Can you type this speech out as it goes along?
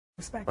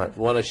perspective. Right. I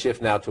want to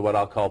shift now to what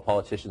I'll call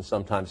politicians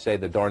sometimes say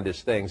the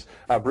darndest things.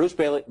 Bruce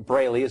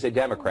Braley is a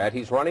Democrat.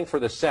 He's running for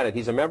the Senate.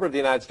 He's a member of the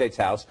United States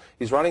House.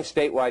 He's running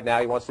statewide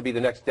now. He wants to be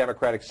the next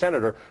Democratic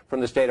senator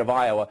from the state of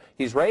Iowa.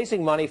 He's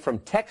raising money from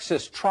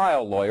Texas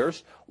trial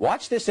lawyers.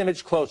 Watch this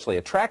image closely.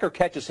 A tracker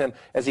catches him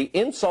as he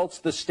insults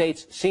the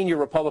state's senior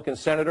Republican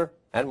senator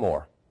and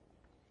more.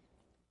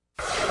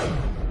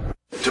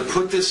 To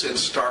put this in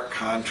stark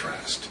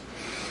contrast,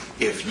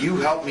 if you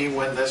help me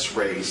win this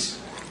race,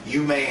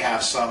 you may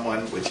have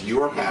someone with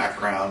your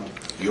background,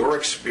 your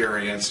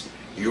experience,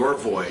 your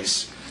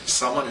voice,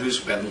 someone who's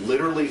been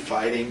literally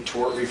fighting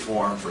tort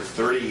reform for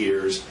 30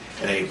 years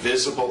in a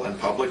visible and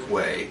public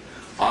way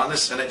on the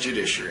Senate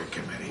Judiciary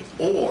Committee.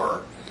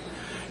 Or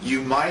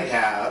you might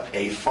have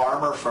a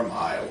farmer from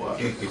Iowa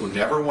who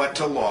never went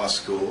to law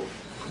school,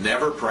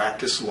 never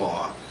practiced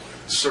law,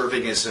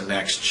 serving as the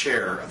next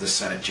chair of the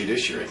Senate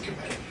Judiciary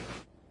Committee.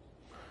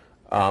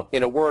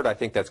 In a word, I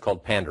think that's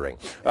called pandering.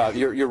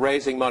 You're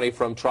raising money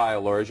from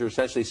trial lawyers. You're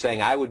essentially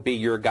saying, I would be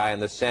your guy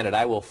in the Senate.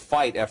 I will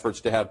fight efforts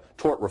to have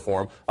tort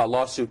reform,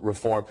 lawsuit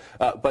reform.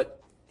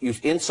 But you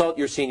insult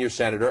your senior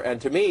senator,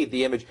 and to me,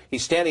 the image,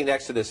 he's standing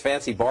next to this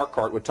fancy bar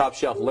cart with top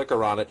shelf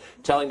liquor on it,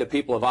 telling the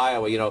people of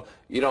Iowa,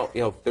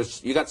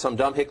 you got some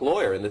dumb hick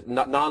lawyer,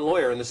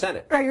 non-lawyer in the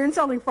Senate. Right, you're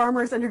insulting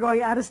farmers and you're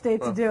going out of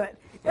state to do it.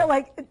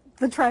 Like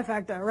the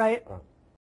trifecta, right?